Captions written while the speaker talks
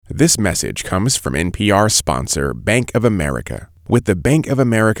This message comes from NPR sponsor Bank of America. With the Bank of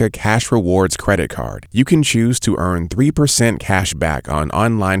America Cash Rewards credit card, you can choose to earn 3% cash back on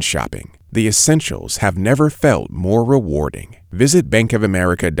online shopping. The essentials have never felt more rewarding. Visit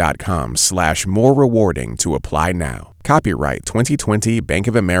bankofamerica.com/more rewarding to apply now. Copyright 2020 Bank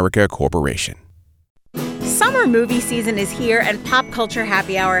of America Corporation. Summer movie season is here, and Pop Culture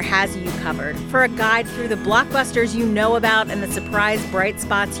Happy Hour has you covered. For a guide through the blockbusters you know about and the surprise bright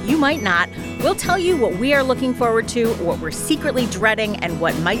spots you might not, we'll tell you what we are looking forward to, what we're secretly dreading, and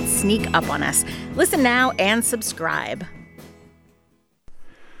what might sneak up on us. Listen now and subscribe.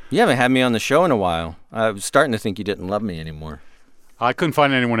 You haven't had me on the show in a while. I was starting to think you didn't love me anymore. I couldn't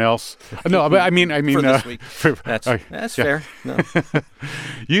find anyone else. No, but I mean, for this week. That's fair. No.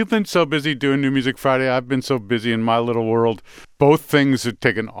 You've been so busy doing New Music Friday. I've been so busy in my little world. Both things have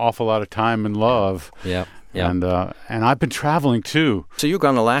taken an awful lot of time and love. Yeah. And I've been traveling too. So you were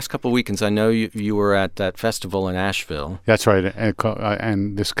gone the last couple of weekends. I know you were at that festival in Asheville. That's right,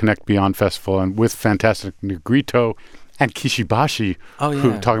 and this Connect Beyond Festival, and with fantastic Negrito and Kishibashi,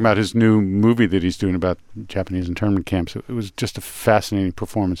 who talking about his new movie that he's doing about Japanese internment camps. It was just a fascinating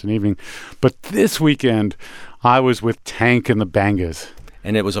performance and evening. But this weekend, I was with Tank and the Bangas.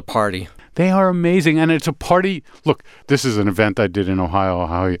 And it was a party. They are amazing, and it's a party. Look, this is an event I did in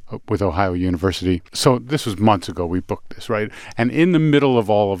Ohio with Ohio University. So this was months ago we booked this, right? And in the middle of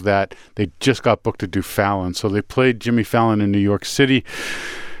all of that, they just got booked to do Fallon. So they played Jimmy Fallon in New York City,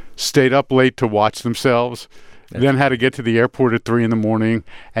 stayed up late to watch themselves, then had to get to the airport at 3 a.m,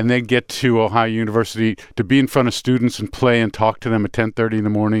 and then get to Ohio University to be in front of students and play and talk to them at 10:30 in the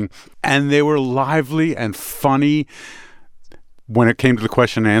morning. And they were lively and funny. When it came to the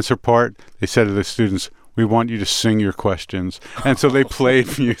question and answer part, they said to the students, "We want you to sing your questions." And so they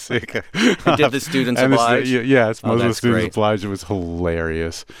played music. And did the students oblige? Yes, most of the students great. obliged. It was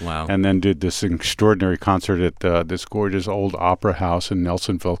hilarious. Wow. And then did this extraordinary concert at this gorgeous old opera house in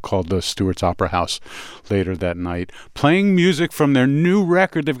Nelsonville called the Stewart's Opera House later that night, playing music from their new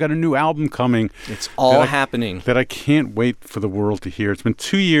record. They've got a new album coming. It's all happening. That I can't wait for the world to hear. It's been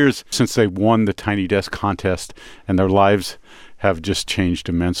 2 years since they won the Tiny Desk contest, and their lives have just changed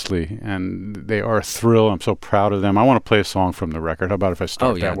immensely, and they are a thrill. I'm so proud of them. I want to play a song from the record. How about if I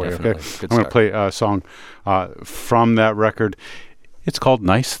start that way? Definitely. Okay? Good I'm going to play a song from that record. It's called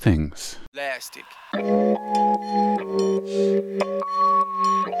Nice Things. Plastic. Later,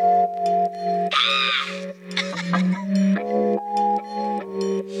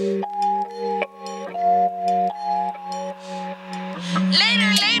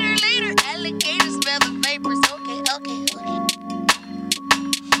 alligators smell the vapors. Okay.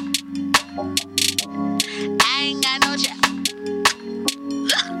 I ain't got no job.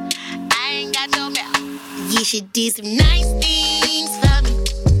 I ain't got no mouth. You should do some nice things for me.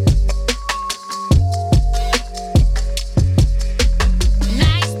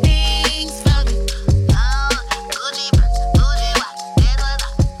 Nice things for me. Oh, Gucci purse, Gucci watch.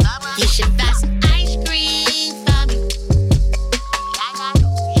 You should buy some ice cream for me.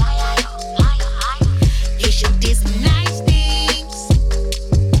 You should do some nice things.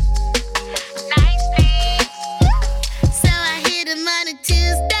 Nice things. So I hit him on a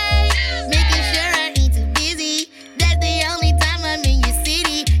Tuesday, making sure I ain't too busy. That's the only time I'm in your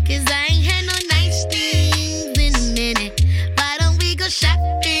city, 'cause I ain't had no nice things in a minute. Why don't we go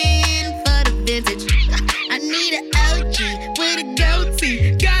shopping for the vintage? I need an OG with a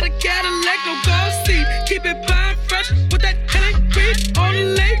goatee. Got a Cadillac, no gold seat. Keep it fine, fresh with that Kenneth on the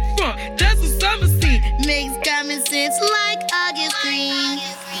lakefront. That's a summer scene. Makes common sense like August green.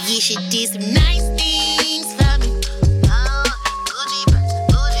 You should do some nice things for me. Oh, Gucci purse,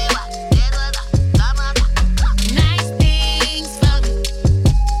 Gucci watch. Nice things for me.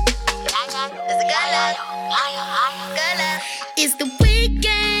 It's the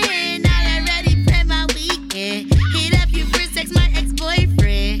weekend. I already planned my weekend. Hit up your first text my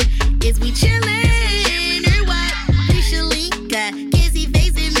ex-boyfriend. Is we chillin' or what? We should link up. Kissy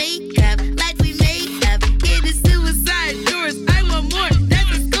face and makeup like we made up. Hit the suicide doors. I want more.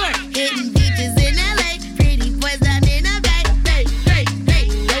 That's a score. Hitting beaches in LA. Pretty boys, I'm in a bag. Hey.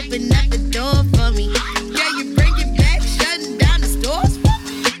 Open up the door for me. Yeah, you bring it back, shutting down the stores for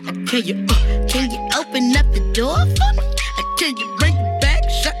me. Can you open up the door for me? Can you bring it back,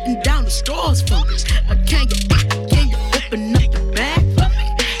 shutting down the stores for me? Can you open up the bag for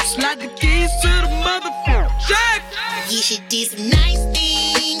me? Slide the keys to the motherfucker. Jack! You should do some nice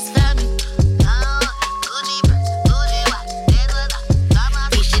things for me. Oh, Gucci purse, Gucci watch.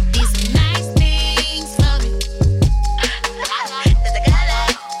 You should do some nice things for me.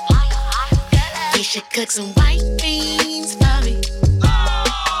 You should cook some white beans for me.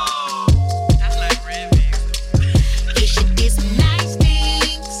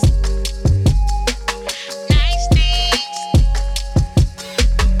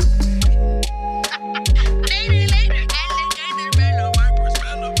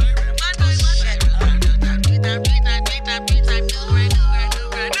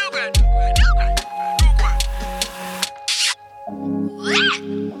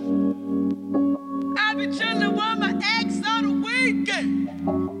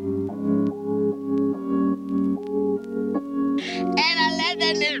 And I let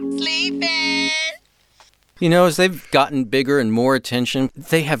that nigga sleeping. You know, as they've gotten bigger and more attention,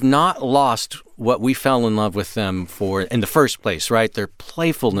 they have not lost what we fell in love with them for in the first place, right? Their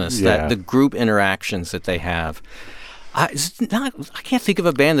playfulness, that the group interactions that they have. I can't think of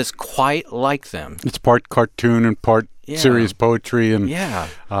a band that's quite like them. It's part cartoon and part serious poetry and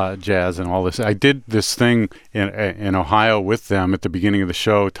jazz and all this. I did this thing in Ohio with them at the beginning of the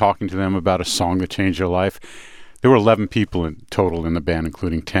show, talking to them about a song that changed their life. There were 11 people in total in the band,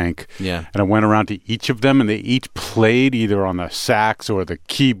 including Tank. Yeah. And I went around to each of them, and they each played either on the sax or the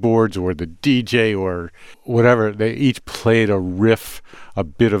keyboards or the DJ or whatever. They each played a riff, a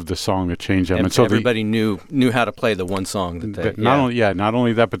bit of the song that changed them. And so everybody knew how to play the one song that they... Not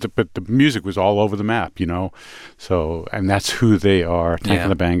only that, but the music was all over the map, you know. So, and that's who they are, Tank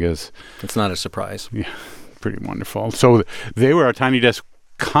and the Bangas. It's not a surprise. Yeah, pretty wonderful. So they were our Tiny Desk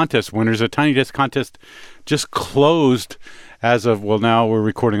Contest winners. A Tiny Desk Contest just closed as of, well, now we're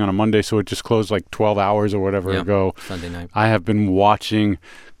recording on a Monday, so it just closed like 12 hours or whatever ago. Sunday night. I have been watching,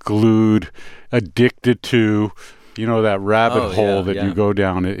 glued, addicted to, you know, that rabbit hole that you go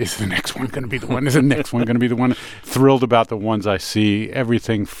down. Is the next one going to be the one? Is the next one going to be the one? Thrilled about the ones I see.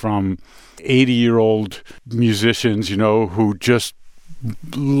 Everything from 80-year-old musicians, you know, who just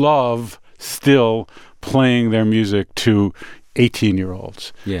love still playing their music to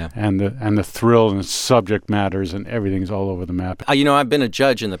 18-year-olds. Yeah. And the thrill and the subject matters and everything's all over the map. You know, I've been a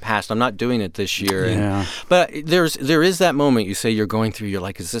judge in the past. I'm not doing it this year. But there is that moment you say you're going through, you're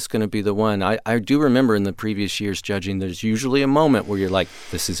like, is this going to be the one? I do remember in the previous years judging, there's usually a moment where you're like,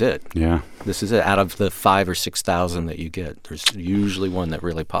 this is it. Yeah. This is it. Out of the 5,000 or 6,000 that you get, there's usually one that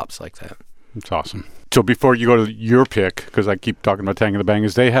really pops like that. It's awesome. So before you go to your pick, because I keep talking about Tank and the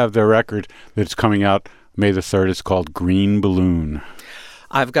Bangas, they have their record that's coming out May the 3rd. It's called Green Balloon.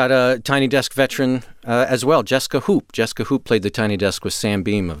 I've got a Tiny Desk veteran as well, Jesca Hoop. Jesca Hoop played the Tiny Desk with Sam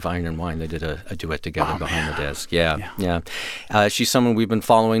Beam of Iron and Wine. They did a duet together behind the desk. Yeah. She's someone we've been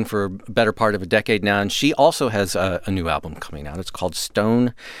following for a better part of a decade now, and she also has a new album coming out. It's called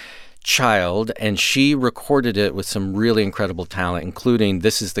Stone Child, and she recorded it with some really incredible talent, including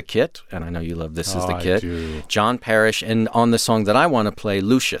This Is the Kit, and I know you love This Is the Kit, John Parrish, and on the song that I want to play,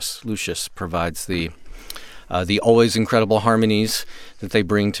 Lucius. Lucius provides the always incredible harmonies that they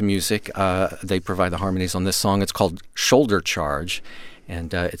bring to music. They provide the harmonies on this song. It's called Shoulder Charge,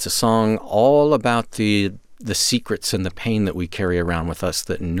 and it's a song all about the secrets and the pain that we carry around with us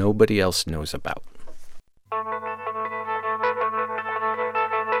that nobody else knows about.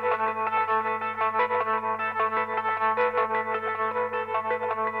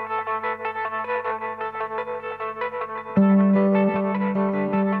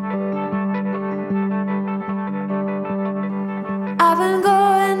 I've been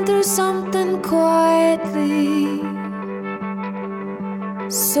going through something quietly,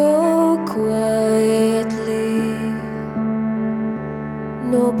 so quietly.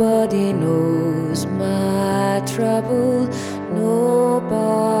 Nobody knows my trouble, nobody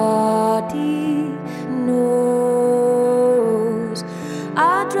knows.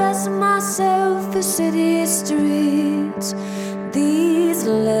 I dress myself for city streets. These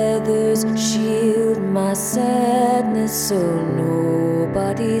leathers shield my sadness so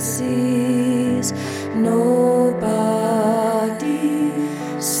nobody sees. Nobody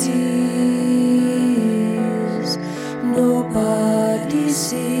sees. Nobody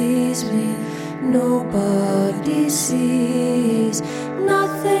sees me. Nobody sees.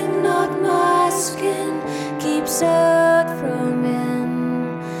 Nothing, not my skin, keeps out from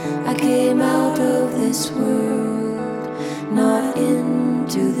in. I came out of this world, not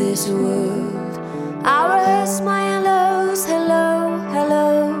into this world. I rehearse my hellos, hello,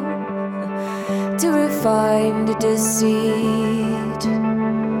 hello, to refine the deceit,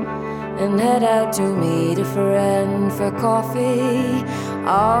 and head out to meet a friend for coffee,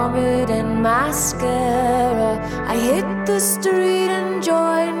 armored in mascara. I hit the street and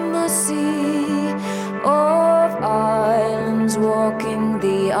join the sea of islands, walking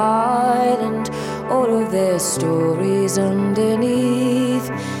the island, all of their stories underneath,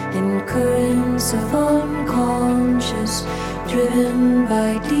 in currents of unconscious, driven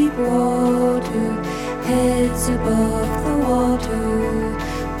by deep water, heads above the water,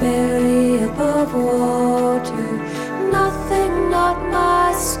 barely above water. Nothing, not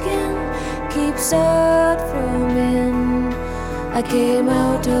my skin, keeps out from in. I came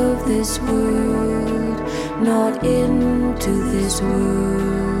out of this world, not into this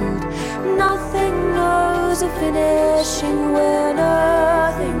world. Nothing knows a finishing where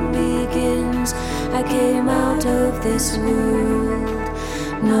nothing begins. I came out of this world,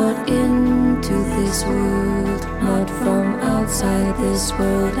 not into this world, not from outside this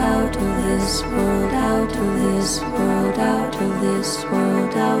world, out of this world, out of this world, out of this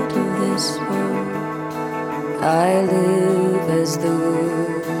world, out of this world. I live as the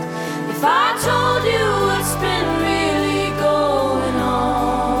world. If I told you what's been really going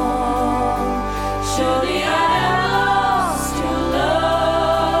on, surely I'd have lost your love.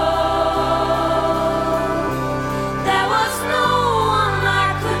 There was no one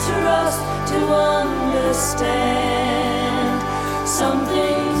I could trust to understand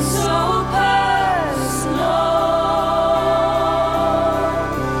something so personal.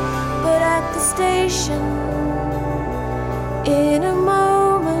 But at the station, in a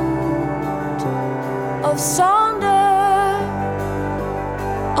moment of sonder,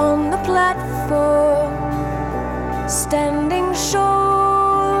 on the platform, standing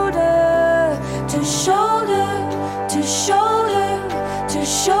shoulder to shoulder, to shoulder, to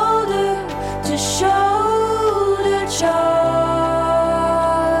shoulder, to shoulder charge,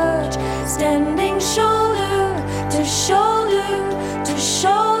 standing shoulder to shoulder, to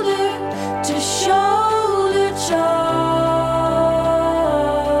shoulder, to shoulder charge.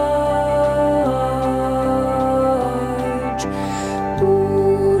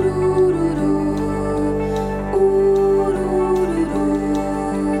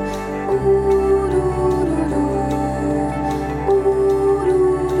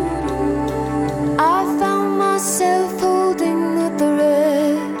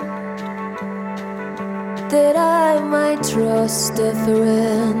 Trust a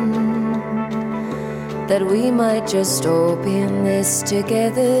friend, that we might just all be in this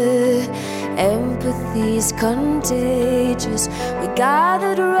together. Empathy's contagious. We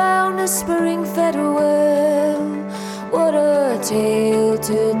gathered around a spring-fed well. What a tale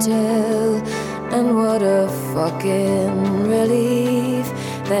to tell, and what a fucking relief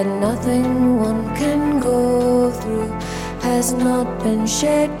that nothing one can go through has not been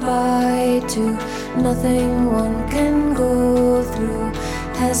shared by two. Nothing one can go through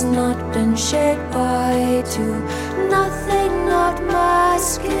has not been shared by two. Nothing, not my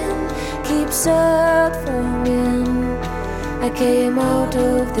skin, keeps out from in. I came out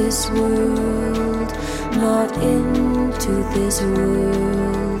of this world, not into this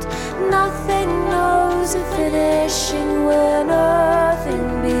world. Nothing knows a finishing where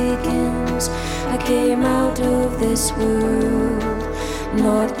nothing begins. I came out of this world,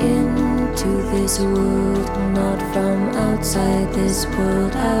 not into this world, not from outside this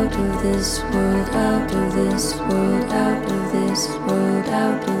world, out of this world, out of this world, out of this world,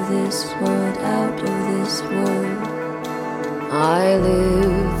 out of this world, out of this world. I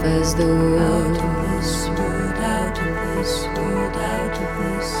live as the world. Out of this world, out of this world, out of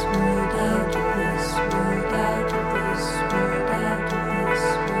this world, out of this world, out of this world, out of this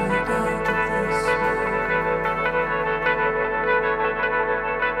world, out of this world.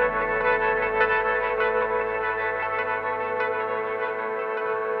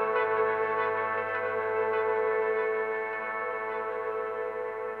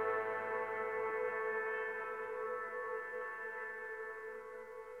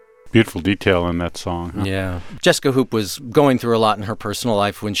 Beautiful detail in that song. Huh? Yeah. Jesca Hoop was going through a lot in her personal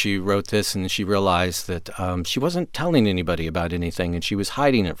life when she wrote this, and she realized that she wasn't telling anybody about anything, and she was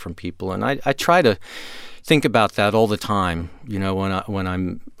hiding it from people. And I try to think about that all the time, you know, when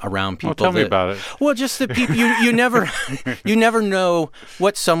I'm around people. Well, tell me about it. Well, just that people, you never you never know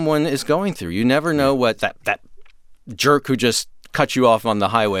what someone is going through. You never know what that jerk who just cut you off on the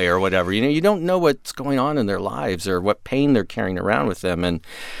highway or whatever. You know, you don't know what's going on in their lives or what pain they're carrying around with them. And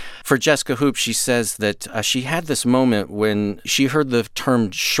for Jesca Hoop, she says that she had this moment when she heard the term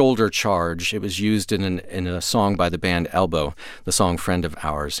shoulder charge. It was used in a song by the band Elbow, the song Friend of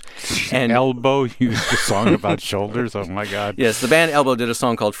Ours. And Elbow used a song about shoulders? Oh, my God. Yes, the band Elbow did a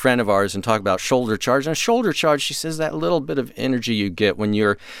song called Friend of Ours and talked about shoulder charge. And shoulder charge, she says, that little bit of energy you get when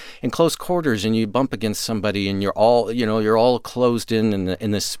you're in close quarters and you bump against somebody and you're all closed in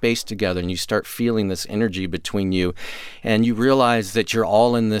this space together, and you start feeling this energy between you, and you realize that you're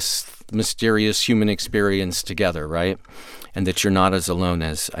all in this mysterious human experience together, right? And that you're not as alone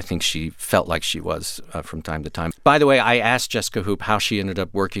as I think she felt like she was from time to time. By the way, I asked Jesca Hoop how she ended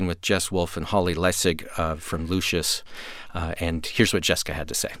up working with Jess Wolfe and Holly Lessig from Lucius, and here's what Jesca had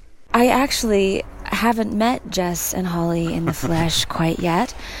to say. I actually haven't met Jess and Holly in the flesh quite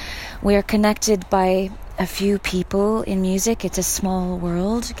yet. We're connected by a few people in music. It's a small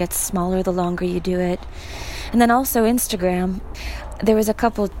world. It gets smaller the longer you do it. And then also Instagram. There was a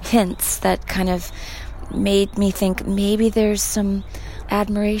couple hints that kind of made me think maybe there's some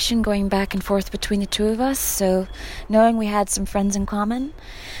admiration going back and forth between the two of us. So knowing we had some friends in common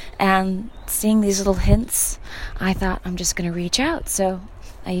and seeing these little hints, I thought, I'm just going to reach out. So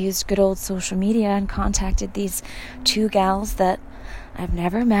I used good old social media and contacted these two gals that I've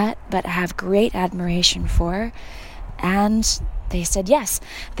never met but have great admiration for. And they said yes.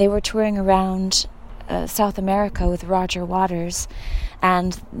 They were touring around South America with Roger Waters,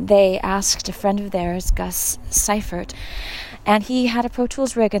 and they asked a friend of theirs, Gus Seifert, and he had a Pro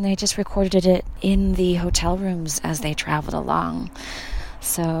Tools rig, and they just recorded it in the hotel rooms as they traveled along.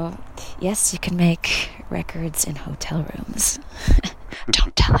 So, yes, you can make records in hotel rooms.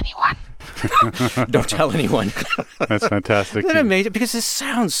 Don't tell anyone. Don't tell anyone. That's fantastic. Isn't that amazing? Because it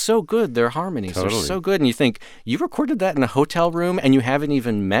sounds so good. Their harmonies are so good. And you think, you recorded that in a hotel room and you haven't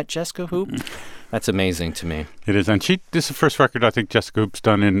even met Jesca Hoop? That's amazing to me. It is. And this is the first record I think Jesca Hoop's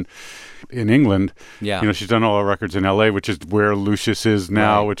done in England. Yeah. You know, she's done all her records in L.A., which is where Lucius is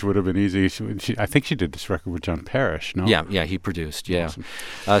now, which would have been easy. I think she did this record with John Parrish, no? Yeah, he produced, Awesome.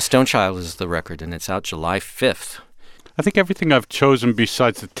 Stone Child is the record, and it's out July 5th. I think everything I've chosen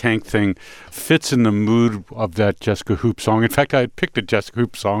besides the tank thing fits in the mood of that Jesca Hoop song. In fact, I had picked a Jesca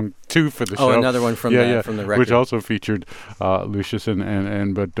Hoop song too for the show. Oh, another one from the record. Which also featured Lucius,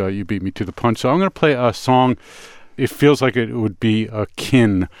 but you beat me to the punch. So I'm going to play a song. It feels like it would be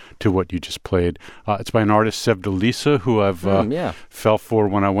akin to what you just played. It's by an artist, Sevdaliza, who I've fell for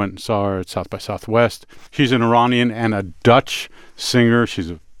when I went and saw her at South by Southwest. She's an Iranian and a Dutch singer. She's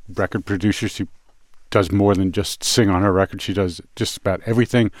a record producer. She does more than just sing on her record. She does just about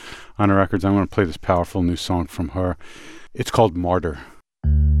everything on her records. I'm going to play this powerful new song from her. It's called Martyr.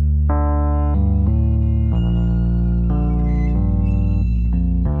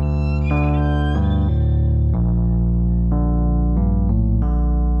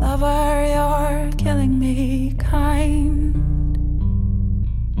 Lover, you're killing me kind.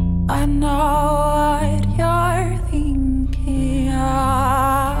 I know what you're thinking.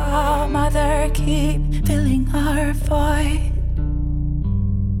 Mother, keep filling our void,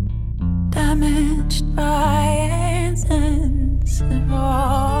 damaged by insensible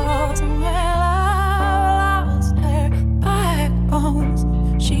walls. And when I've lost her backbones,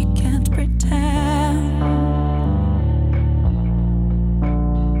 she can't pretend.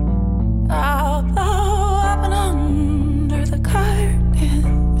 I'll blow up and under the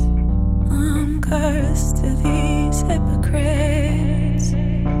curtains. I'm cursed to these hypocrites.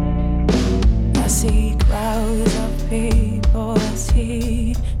 I see crowds of people, I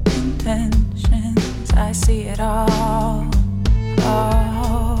see intentions, I see it all.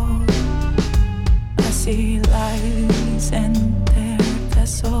 I see lies in their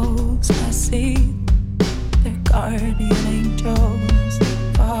vessels, I see their guardian angels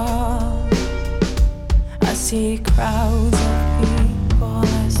fall. I see crowds of people,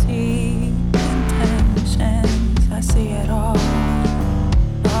 I see intentions, I see it all.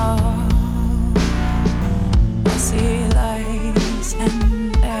 I see lies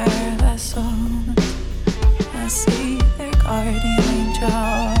in their vessels, I see their guardian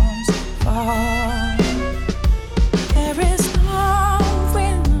angels fall. There is no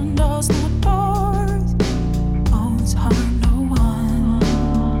windows, no doors, bones harm no one.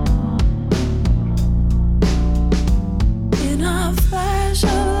 In a flash of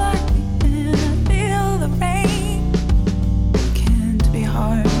lightning, I feel the rain. Can't be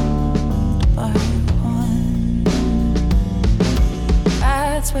harmed by one.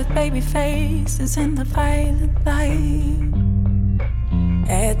 Bats with baby faces in the violet light.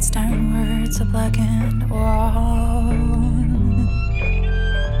 Heads downwards, a blackened wall.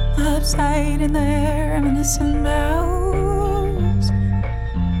 Upside in their reminiscent bows.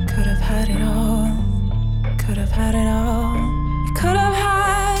 Could have had it all. Could have had it all. You could have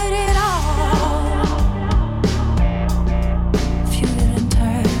had it all if you didn't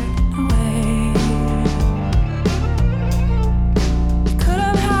turn away. You could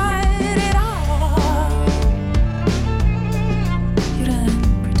have had it all. You didn't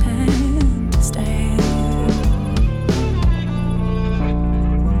pretend to stay.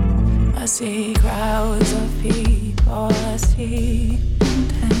 I see crowds of people, I see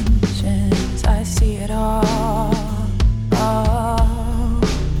intentions, I see it all.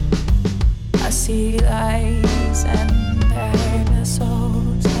 I see lies and their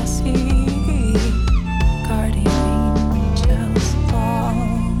vessels, I see guardian angels fall.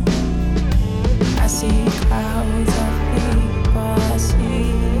 I see crowds of people, I see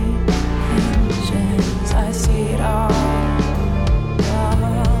intentions, I see it all.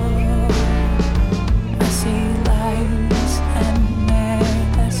 I see lies and their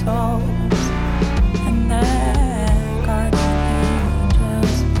vessels and their guardian angels.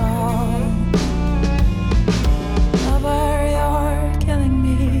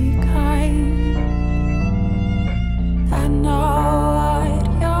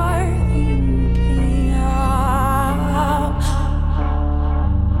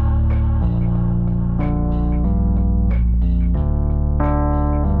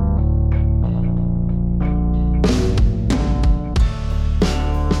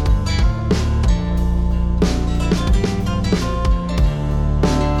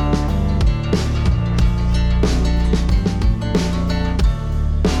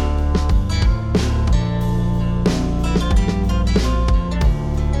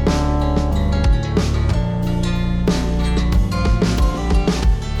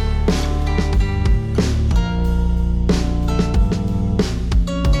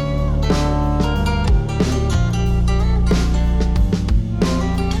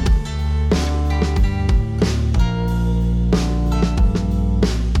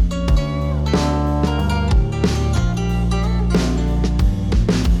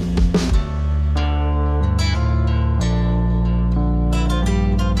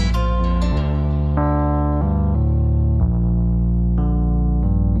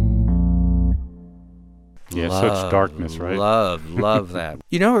 such darkness, right? Love that.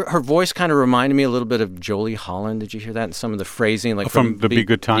 You know, her voice kind of reminded me a little bit of Jolie Holland. Did you hear that in some of the phrasing? Like from the Be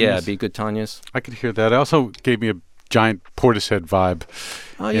Good Tanyas? Yeah, Be Good Tanyas. I could hear that. It also gave me a giant Portishead vibe.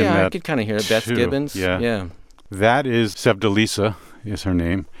 Oh, yeah, I could kind of hear it. Beth too. Gibbons. Yeah. That is Sevdaliza, is her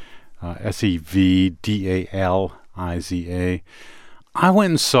name. Sevdaliza. I went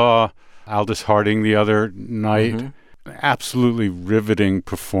and saw Aldous Harding the other night. Mm-hmm. Absolutely riveting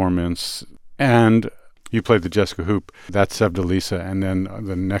performance. And you played the Jesca Hoop. That's Sevdaliza. And then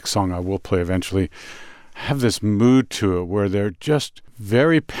the next song I will play eventually have this mood to it where they're just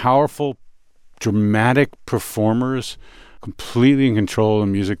very powerful, dramatic performers, completely in control of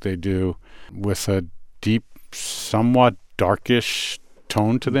the music they do, with a deep, somewhat darkish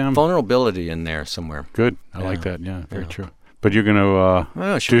tone to them. Vulnerability in there somewhere. Good. I like that. Yeah, very true. But you're going to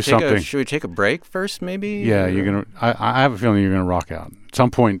do something. Should we take a break first, maybe? Yeah, you're going to. I have a feeling you're going to rock out. At some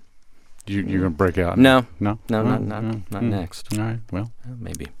point, you're going to break out. No, not next. All right, well.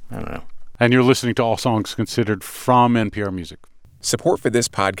 Maybe. I don't know. And you're listening to All Songs Considered from NPR Music. Support for this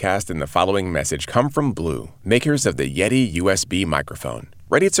podcast and the following message come from Blue, makers of the Yeti USB microphone.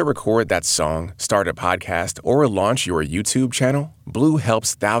 Ready to record that song, start a podcast, or launch your YouTube channel? Blue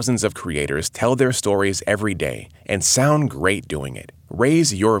helps thousands of creators tell their stories every day and sound great doing it.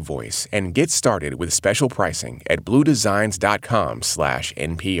 Raise your voice and get started with special pricing at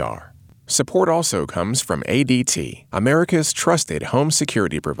bluedesigns.com/NPR. Support also comes from ADT, America's trusted home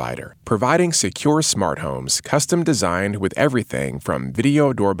security provider, providing secure smart homes custom designed with everything from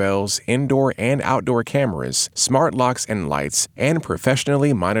video doorbells, indoor and outdoor cameras, smart locks and lights, and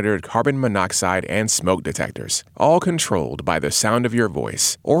professionally monitored carbon monoxide and smoke detectors, all controlled by the sound of your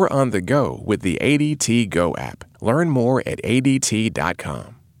voice or on the go with the ADT Go app. Learn more at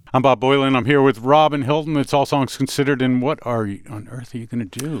ADT.com. I'm Bob Boylan. I'm here with Robin Hilton. It's All Songs Considered. And what on earth are you going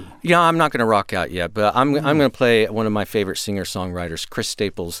to do? Yeah, I'm not going to rock out yet, but I'm going to play one of my favorite singer-songwriters, Chris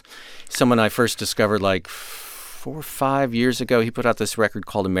Staples, someone I first discovered like 4 or 5 years ago. He put out this record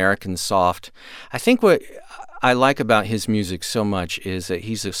called American Soft. I think what I like about his music so much is that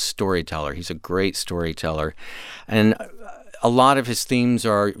he's a storyteller. He's a great storyteller. And a lot of his themes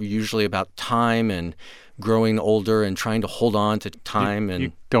are usually about time and growing older and trying to hold on to time.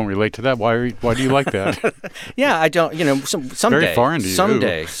 You don't relate to that. Why do you like that? Yeah, I don't. Someday. Very foreign to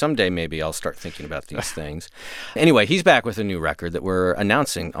you. Someday, maybe I'll start thinking about these things. Anyway, he's back with a new record that we're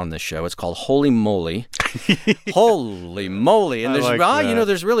announcing on this show. It's called Holy Moly. Holy moly! And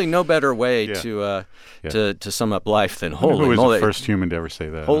there's really no better way to sum up life than Holy Moly. Who was the first human to ever say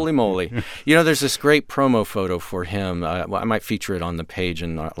that? Holy moly! There's this great promo photo for him. I might feature it on the page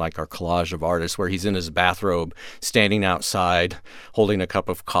in our collage of artists, where he's in his bathrobe, standing outside, holding a cup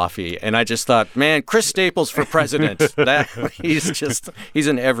of coffee. And I just thought, man, Chris Staples for president. He's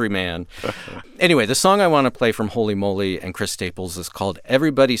an everyman. Anyway, the song I want to play from Holy Moly and Chris Staples is called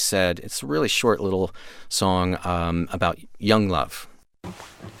Everybody Said. It's a really short little song about young love.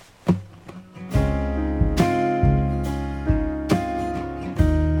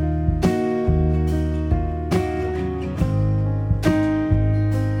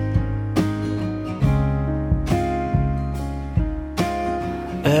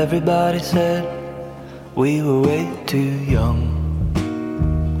 Everybody said we were way too young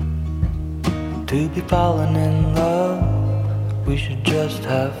to be falling in love. We should just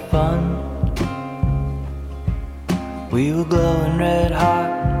have fun. We were glowing red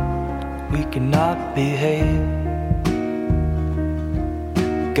hot, we could not behave.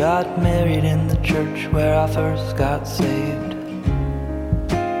 Got married in the church where I first got saved.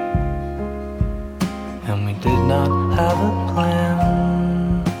 And we did not have a plan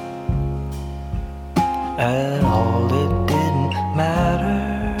at all, it didn't matter.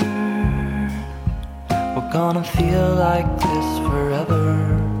 We're gonna feel like this forever.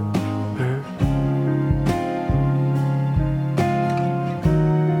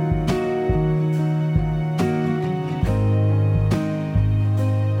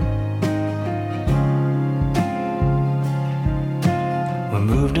 We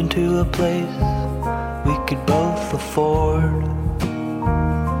moved into a place we could both afford.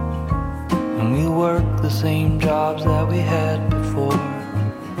 And we worked the same jobs that we had before.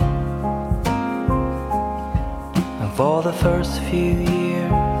 And for the first few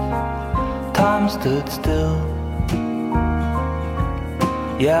years, time stood still.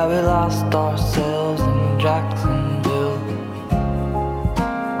 Yeah, we lost ourselves in Jacksonville.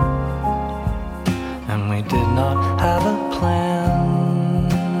 And we did not have a plan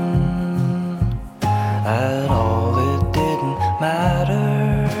at all, it didn't matter.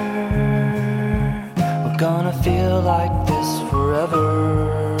 Gonna feel like this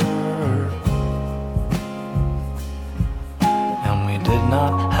forever.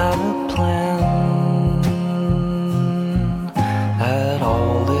 had a plan at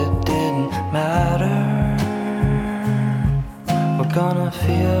all. It didn't matter. We're gonna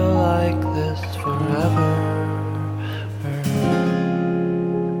feel like this forever.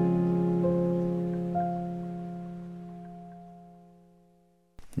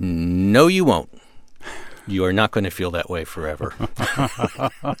 No, you won't. You are not going to feel that way forever.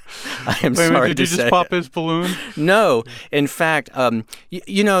 I am sorry did to you say. just pop his balloon? No. In fact,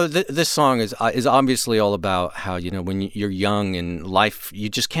 this song is obviously all about how, when you're young and life, you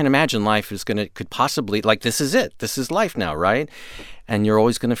just can't imagine life could possibly, like, this is it. This is life now, right? And you're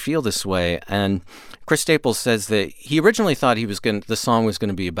always going to feel this way. And Chris Staples says that he originally thought the song was going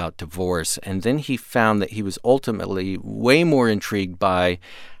to be about divorce, and then he found that he was ultimately way more intrigued by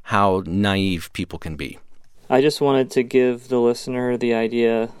how naive people can be. I just wanted to give the listener the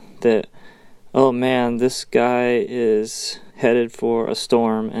idea that, oh man, this guy is headed for a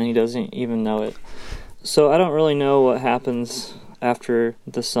storm and he doesn't even know it. So I don't really know what happens after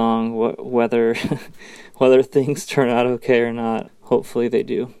the song, whether things turn out okay or not. Hopefully they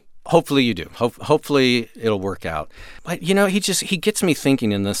do. Hopefully you do. Hopefully it'll work out. But, he gets me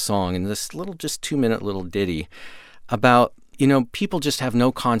thinking in this song, in this just 2-minute little ditty about, people just have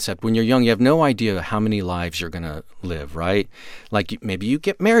no concept. When you're young, you have no idea how many lives you're going to live, right? Like maybe you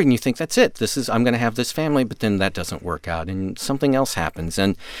get married and you think that's it. I'm going to have this family, but then that doesn't work out and something else happens.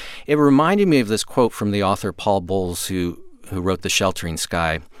 And it reminded me of this quote from the author Paul Bowles, who wrote The Sheltering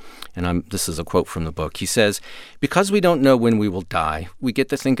Sky. And this is a quote from the book. He says, "Because we don't know when we will die, we get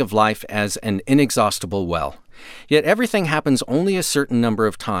to think of life as an inexhaustible well. Yet everything happens only a certain number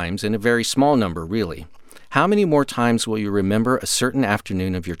of times, and a very small number, really. How many more times will you remember a certain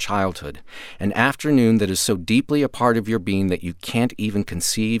afternoon of your childhood, an afternoon that is so deeply a part of your being that you can't even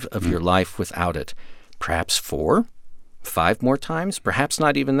conceive of your life without it? Perhaps 4? 5 more times? Perhaps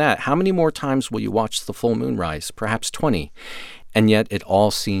not even that. How many more times will you watch the full moon rise? Perhaps 20. And yet it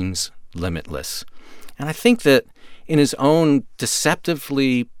all seems limitless." And I think that in his own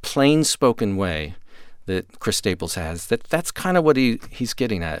deceptively plain-spoken way that Chris Staples has, that's kind of what he's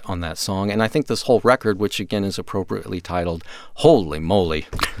getting at on that song. And I think this whole record, which again is appropriately titled Holy Moly,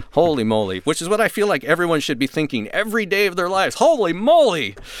 Holy Moly, which is what I feel like everyone should be thinking every day of their lives. Holy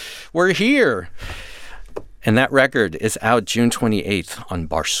moly, we're here. And that record is out June 28th on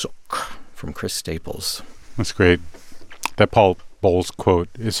Barsuk from Chris Staples. That's great. That Paul Bowles quote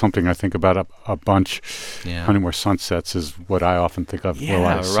is something I think about a bunch. Yeah. How many more sunsets is what I often think of will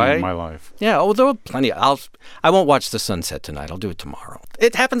I see in my life. Yeah, there are plenty. I won't watch the sunset tonight. I'll do it tomorrow.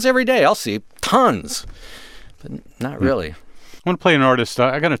 It happens every day. I'll see tons, but not really. I want to play an artist.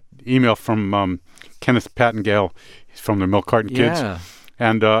 I got an email from Kenneth Pattengale. He's from the Milk Carton Kids. Yeah.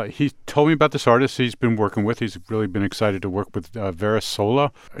 And he told me about this artist he's been working with. He's really been excited to work with Vera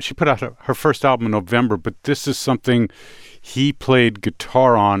Sola. She put out her first album in November, but this is something he played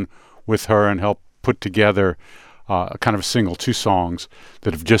guitar on with her and helped put together kind of a single, 2 songs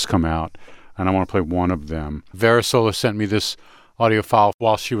that have just come out. And I want to play one of them. Vera Sola sent me this audio file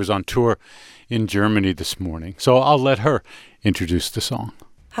while she was on tour in Germany this morning. So I'll let her introduce the song.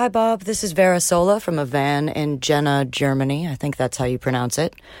 Hi, Bob. This is Vera Sola from a van in Jena, Germany. I think that's how you pronounce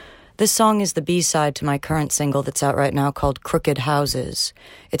it. This song is the B-side to my current single that's out right now called Crooked Houses.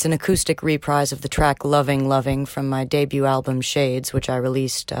 It's an acoustic reprise of the track Loving, Loving from my debut album Shades, which I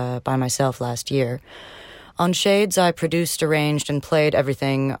released by myself last year. On Shades, I produced, arranged, and played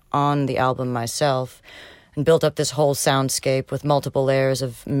everything on the album myself and built up this whole soundscape with multiple layers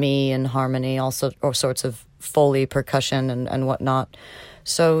of me and harmony, all sorts of Foley percussion and whatnot.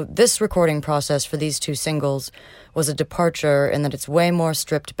 So this recording process for these 2 singles was a departure in that it's way more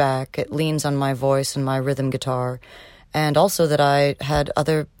stripped back. It leans on my voice and my rhythm guitar, and also that I had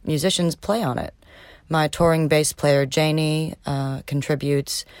other musicians play on it. My touring bass player, Janie,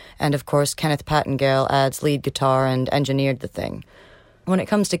 contributes, and of course Kenneth Pattengale adds lead guitar and engineered the thing. When it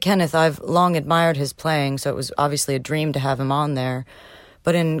comes to Kenneth, I've long admired his playing, so it was obviously a dream to have him on there.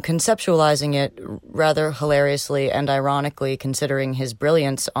 But in conceptualizing it rather hilariously and ironically, considering his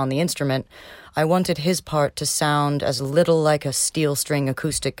brilliance on the instrument, I wanted his part to sound as little like a steel string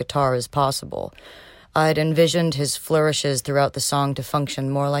acoustic guitar as possible. I'd envisioned his flourishes throughout the song to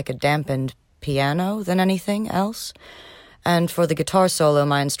function more like a dampened piano than anything else. And for the guitar solo,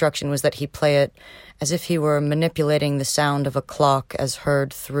 my instruction was that he play it as if he were manipulating the sound of a clock as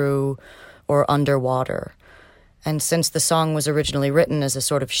heard through or underwater. And since the song was originally written as a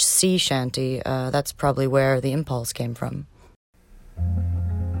sort of sea shanty, that's probably where the impulse came from.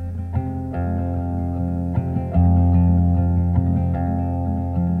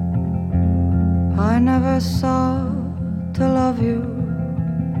 I never sought to love you,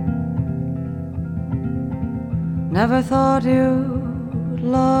 Never thought you'd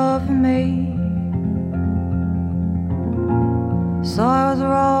love me, so I was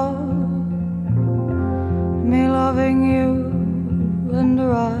wrong, me loving you, and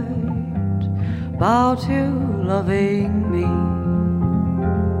right about you loving me.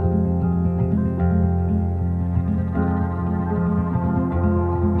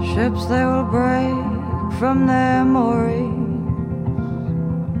 Ships they will break from their moorings,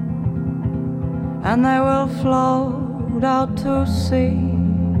 and they will float out to sea.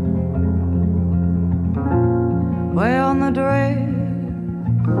 Way on the drift,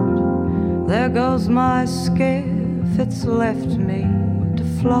 there goes my skiff, it's left me to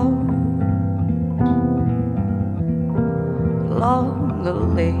float along the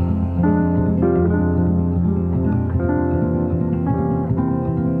lake.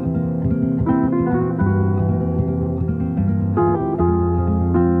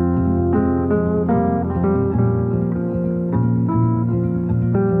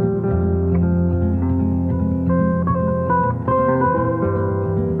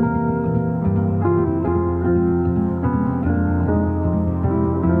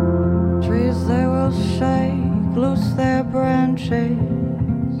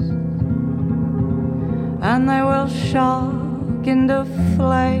 And they will shock into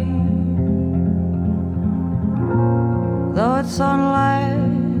flame. Though it's on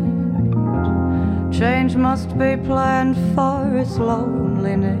land, change must be planned, for its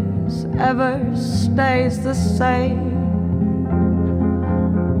loneliness ever stays the same.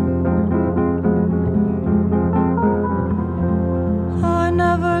 I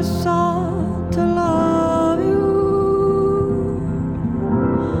never sought to love you,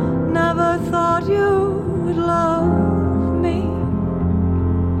 never thought you would love me,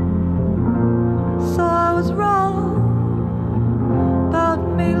 so I was wrong about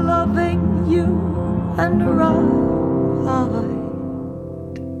me loving you, and right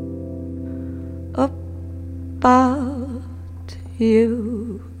about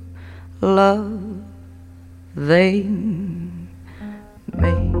you loving me.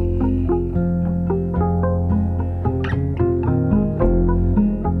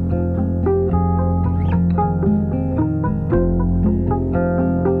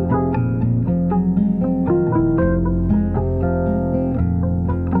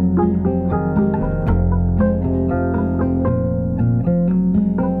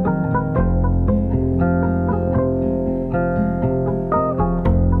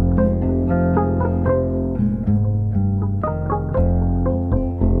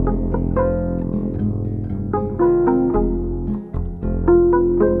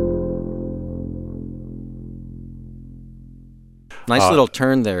 Nice little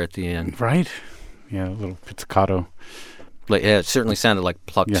turn there at the end. Right? Yeah, a little pizzicato. Yeah, it certainly sounded like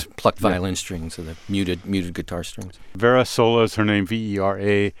plucked violin strings or the muted guitar strings. Vera Sola is her name,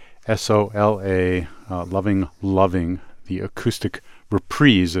 Vera Sola. Loving. The Acoustic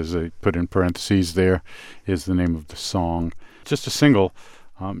Reprise, as they put in parentheses there, is the name of the song. Just a single.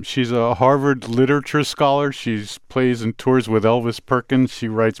 She's a Harvard literature scholar. She plays and tours with Elvis Perkins. She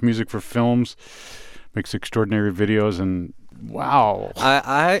writes music for films, makes extraordinary videos, and wow.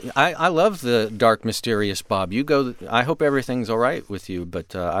 I love the dark, mysterious Bob. You go. I hope everything's all right with you,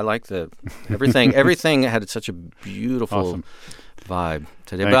 but I like the everything. Everything had such a beautiful vibe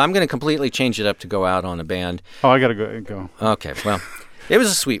today. But I'm going to completely change it up to go out on a band. Oh, I got to go. Okay, well, it was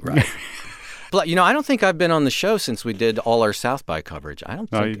a sweet ride. But, I don't think I've been on the show since we did all our South by coverage. I don't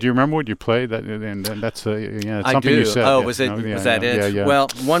think. Do you remember what you played? That's it's I something do. you said. Oh, was that it? Yeah. Well,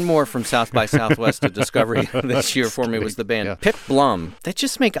 one more from South by Southwest of Discovery this year for me was the band Pip Blom. They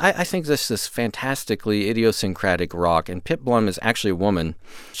just make, I think this is fantastically idiosyncratic rock. And Pip Blom is actually a woman.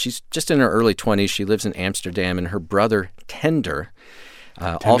 She's just in her early 20s. She lives in Amsterdam, and her brother, Tender,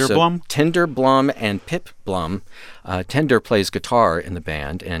 Tender Blom and Pip Blom. Tender plays guitar in the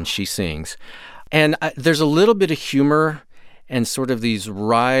band, and she sings. And there's a little bit of humor and sort of these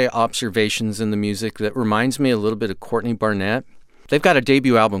wry observations in the music that reminds me a little bit of Courtney Barnett. They've got a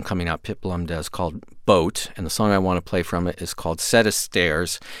debut album coming out, Pip Blom does, called Boat, and the song I want to play from it is called Set of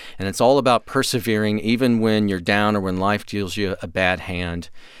Stairs, and it's all about persevering even when you're down or when life deals you a bad hand.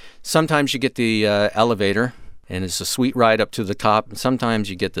 Sometimes you get the elevator, and it's a sweet ride up to the top. And sometimes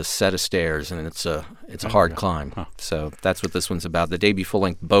you get this set of stairs, and it's a hard climb. Huh. So that's what this one's about. The debut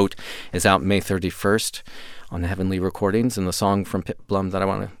full-length Boat is out May 31st on the Heavenly Recordings, and the song from Pip Blom that I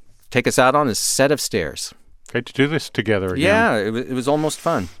want to take us out on is Set of Stairs. Great to do this together again. Yeah, it was almost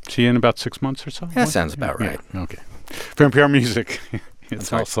fun. See you in about 6 months or so? That sounds about right. Yeah. Okay. For NPR Music,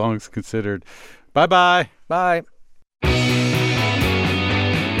 it's All Songs Considered. Bye-bye. Bye.